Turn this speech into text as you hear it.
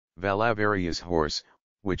Valaveria's horse,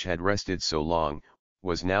 which had rested so long,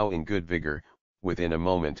 was now in good vigor. Within a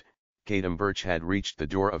moment, Kadambirch had reached the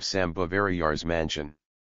door of Sambhavarayar's mansion.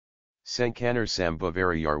 Senkanar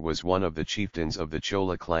Sambhavarayar was one of the chieftains of the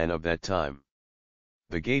Chola clan of that time.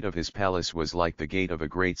 The gate of his palace was like the gate of a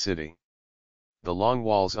great city. The long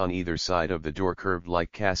walls on either side of the door curved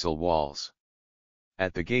like castle walls.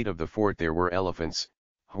 At the gate of the fort there were elephants,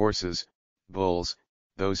 horses, bulls,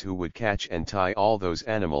 those who would catch and tie all those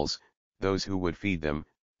animals, those who would feed them,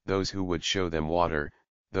 those who would show them water,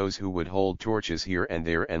 those who would hold torches here and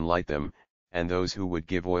there and light them, and those who would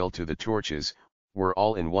give oil to the torches, were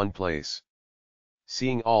all in one place.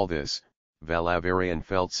 Seeing all this, Valavarian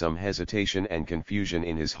felt some hesitation and confusion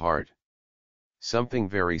in his heart. Something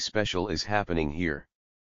very special is happening here.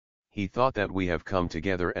 He thought that we have come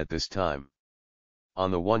together at this time.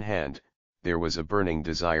 On the one hand, there was a burning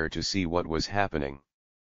desire to see what was happening.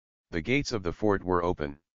 The gates of the fort were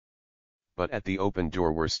open. But at the open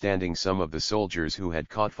door were standing some of the soldiers who had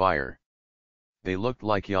caught fire. They looked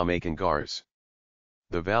like Yamakangars.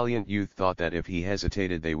 The valiant youth thought that if he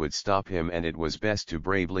hesitated they would stop him, and it was best to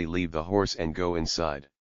bravely leave the horse and go inside.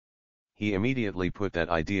 He immediately put that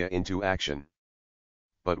idea into action.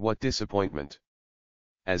 But what disappointment!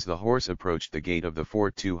 As the horse approached the gate of the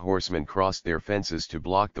fort, 2 horsemen crossed their fences to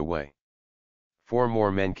block the way. 4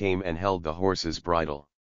 more men came and held the horse's bridle.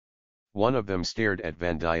 One of them stared at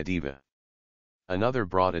Vandiyadeva. Another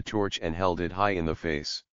brought a torch and held it high in the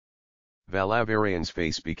face. Valavarian's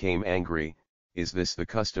face became angry. Is this the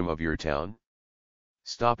custom of your town?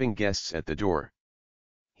 Stopping guests at the door,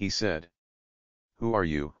 he said. Who are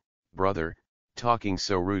you, brother, talking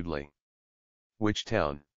so rudely? Which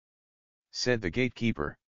town? Said the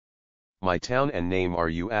gatekeeper. My town and name are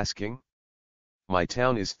you asking? My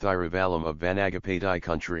town is Thiravalam of Vanagapadai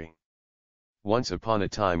country. Once upon a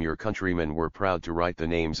time your countrymen were proud to write the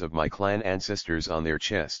names of my clan ancestors on their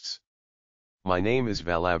chests. My name is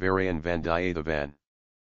Valavarian Vandiyathevan.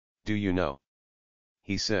 Do you know?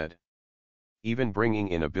 He said. Even bringing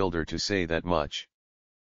in a builder to say that much,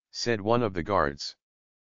 said one of the guards.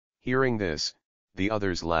 Hearing this, the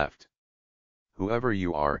others laughed. Whoever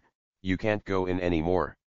you are, you can't go in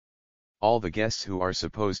anymore. All the guests who are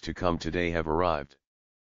supposed to come today have arrived.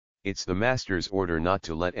 It's the master's order not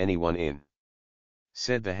to let anyone in,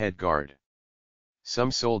 said the head guard.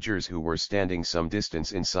 Some soldiers who were standing some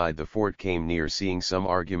distance inside the fort came near, seeing some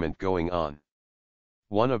argument going on.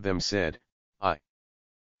 One of them said,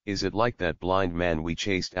 Is it like that blind man we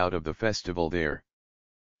chased out of the festival there?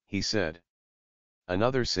 He said.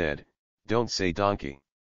 Another said, Don't say donkey.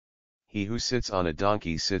 He who sits on a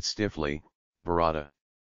donkey sits stiffly, Bharata.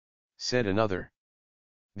 Said another.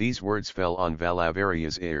 These words fell on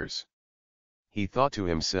Valavaria's ears. He thought to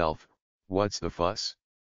himself, What's the fuss?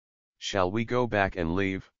 Shall we go back and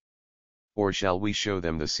leave? Or shall we show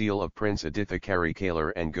them the seal of Prince Aditha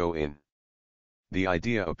Karikalar and go in? The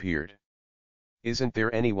idea appeared. Isn't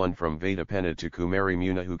there anyone from Vedapena to Kumari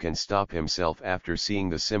Muna who can stop himself after seeing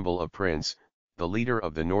the symbol of Prince, the leader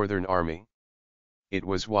of the northern army? It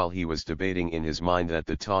was while he was debating in his mind that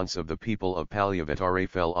the taunts of the people of Palyavatare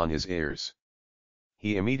fell on his ears.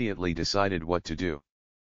 He immediately decided what to do.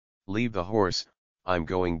 Leave the horse, I'm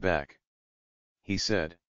going back, he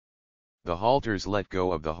said. The halters let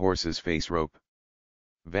go of the horse's face rope.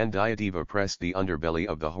 Vandiyadeva pressed the underbelly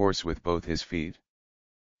of the horse with both his feet.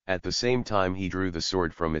 At the same time he drew the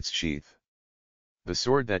sword from its sheath. The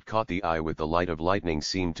sword that caught the eye with the light of lightning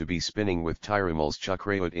seemed to be spinning with Tirumal's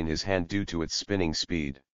chakrayut in his hand due to its spinning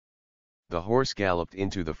speed. The horse galloped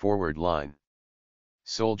into the forward line.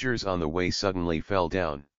 Soldiers on the way suddenly fell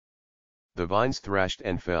down. The vines thrashed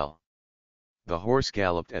and fell. The horse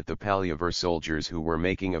galloped at the Palyavar soldiers who were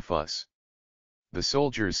making a fuss. The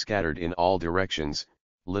soldiers scattered in all directions,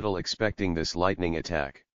 little expecting this lightning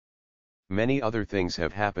attack. Many other things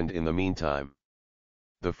have happened in the meantime.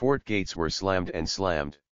 The fort gates were slammed and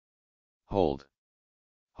slammed. Hold!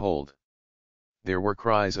 Hold! There were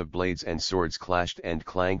cries of blades and swords clashed and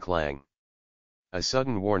clang clang. A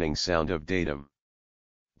sudden warning sound of datum.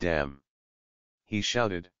 Damn! He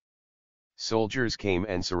shouted. Soldiers came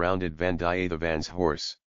and surrounded Vandiyathevan's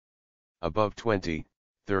horse. Above 20,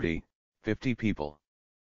 30, 50 people.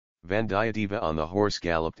 Vandiyadeva on the horse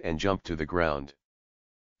galloped and jumped to the ground.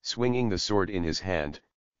 Swinging the sword in his hand,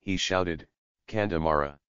 he shouted,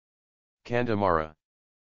 Kandamara! Kandamara!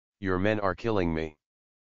 Your men are killing me!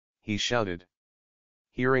 He shouted.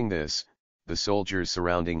 Hearing this, the soldiers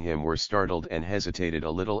surrounding him were startled and hesitated a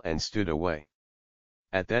little and stood away.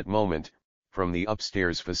 At that moment, from the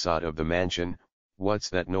upstairs facade of the mansion, What's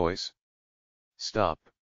that noise? Stop!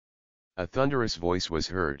 A thunderous voice was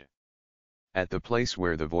heard. At the place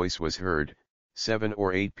where the voice was heard, 7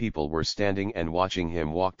 or 8 people were standing and watching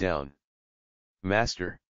him walk down.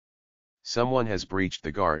 "Master! Someone has breached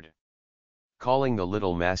the guard." Calling the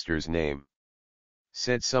little master's name,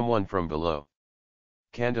 said someone from below.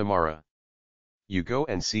 "Kandamara! You go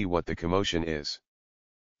and see what the commotion is."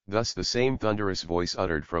 Thus the same thunderous voice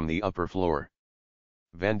uttered from the upper floor.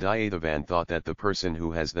 Vandiyathevan thought that the person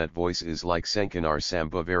who has that voice is like Senkanar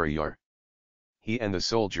Sambhavarayar. He and the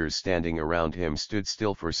soldiers standing around him stood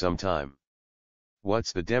still for some time.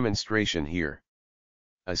 "What's the demonstration here?"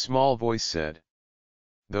 a small voice said.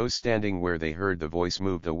 Those standing where they heard the voice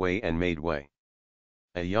moved away and made way.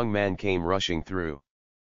 A young man came rushing through.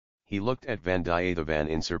 He looked at Vandiyathevan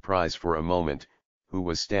in surprise for a moment, who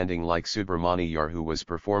was standing like Subramanyar, who was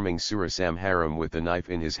performing Surasamharam with the knife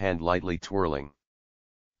in his hand lightly twirling.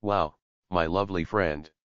 "Wow, my lovely friend!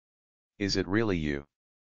 Is it really you?"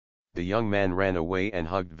 The young man ran away and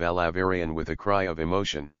hugged Valavarian with a cry of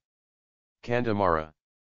emotion. "Kandamara!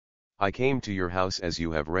 I came to your house as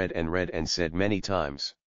you have read and said many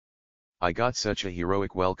times. I got such a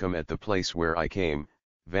heroic welcome at the place where I came."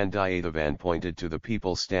 Vandiyathevan pointed to the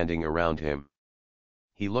people standing around him.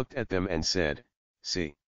 He looked at them and said,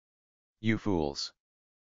 "See. You fools.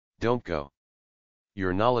 Don't go.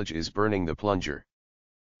 Your knowledge is burning the plunger,"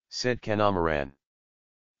 said Kanamaran.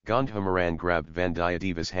 Gandhamaran grabbed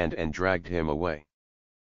Vandiyadeva's hand and dragged him away.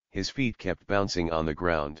 His feet kept bouncing on the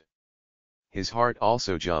ground. His heart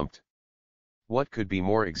also jumped. What could be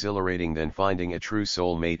more exhilarating than finding a true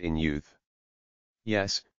soul mate in youth?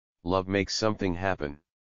 Yes, love makes something happen.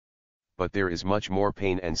 But there is much more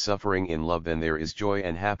pain and suffering in love than there is joy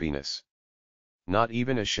and happiness. Not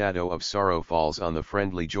even a shadow of sorrow falls on the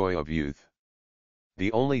friendly joy of youth.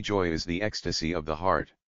 The only joy is the ecstasy of the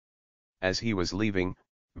heart. As he was leaving,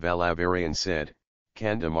 Valavarian said,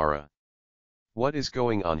 "Kandamara! What is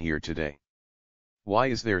going on here today? Why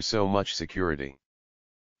is there so much security?"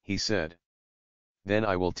 He said. "Then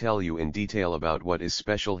I will tell you in detail about what is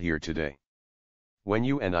special here today. When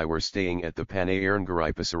you and I were staying at the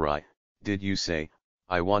Panayarngaripasarai, did you say,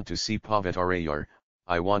 'I want to see Pavatarayar,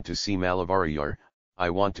 I want to see Malavarayar, I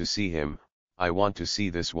want to see him, I want to see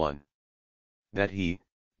this one'? That he,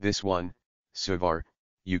 this one, Suvar,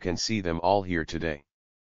 you can see them all here today,"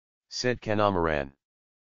 said Kanamaran.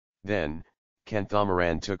 Then,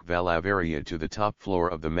 Kanthamaran took Valavarya to the top floor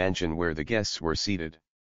of the mansion where the guests were seated.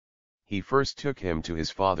 He first took him to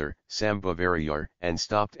his father, Sambhavarayar, and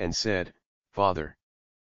stopped and said, "Father,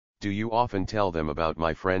 do you often tell them about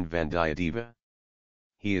my friend Vandiyadeva?"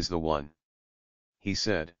 "He is the one," he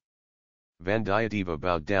said. Vandiyadeva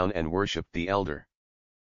bowed down and worshipped the elder.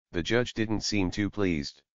 The judge didn't seem too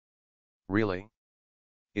pleased. "Really?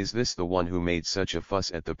 Is this the one who made such a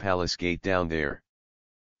fuss at the palace gate down there?"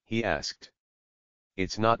 he asked.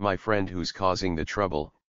 "It's not my friend who's causing the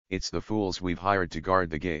trouble, it's the fools we've hired to guard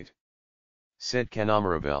the gate," said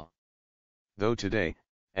Kanamaravel. "Though today,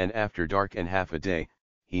 and after dark and half a day,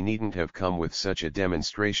 he needn't have come with such a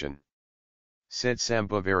demonstration," said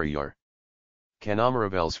Sambhavarayar.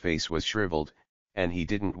 Kanamaravel's face was shriveled, and he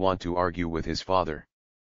didn't want to argue with his father.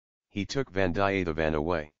 He took Vandiyathevan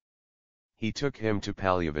away. He took him to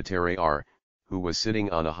Palyavattarayar, who was sitting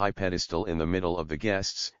on a high pedestal in the middle of the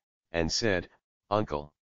guests, and said,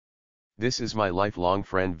 "Uncle, this is my lifelong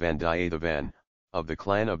friend Vandiyathevan, of the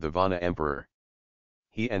clan of the Vana Emperor.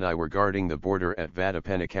 He and I were guarding the border at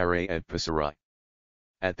Vadapanakare at Pasarai.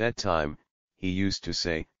 At that time, he used to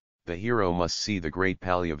say, 'The hero must see the great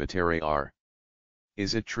Palyavattarayar.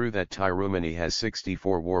 Is it true that Tirumani has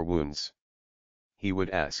 64 war wounds?' He would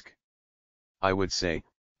ask. I would say,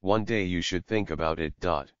 'One day you should think about it.'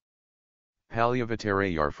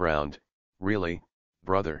 Palyavattarayar frowned, 'Really,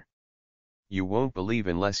 brother? You won't believe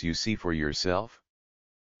unless you see for yourself?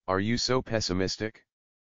 Are you so pessimistic?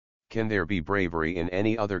 Can there be bravery in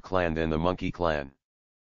any other clan than the monkey clan?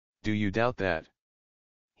 Do you doubt that?'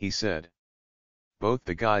 he said. Both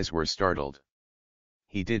the guys were startled.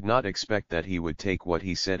 He did not expect that he would take what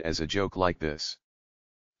he said as a joke like this.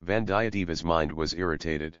 Vandiyadeva's mind was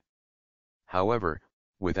irritated. However,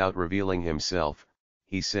 without revealing himself,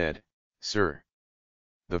 he said, 'Sir,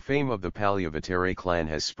 the fame of the Palyavattaraya clan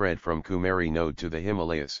has spread from Kumari Node to the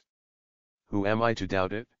Himalayas. Who am I to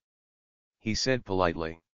doubt it?' he said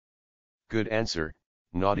politely. 'Good answer,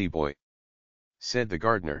 naughty boy,' said the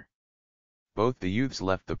gardener. Both the youths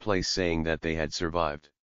left the place saying that they had survived.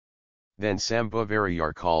 Then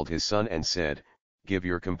Sambhavarayar called his son and said, 'Give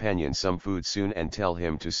your companion some food soon and tell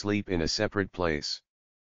him to sleep in a separate place.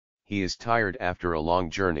 He is tired after a long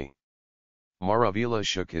journey.' Maravila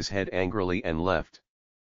shook his head angrily and left.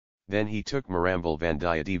 Then he took Marambal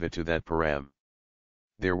Vandiyadeva to that Param.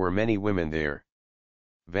 There were many women there.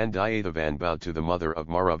 Vandiyathevan bowed to the mother of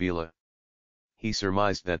Maravila. He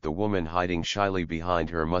surmised that the woman hiding shyly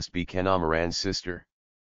behind her must be Kanamaran's sister.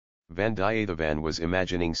 Vandiyathevan was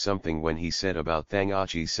imagining something when he said about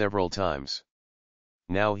Thangachi several times.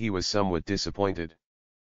 Now he was somewhat disappointed.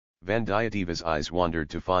 Vandiyatheva's eyes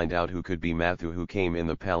wandered to find out who could be Mathu, who came in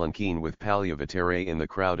the palanquin with Palyavatare in the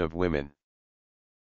crowd of women.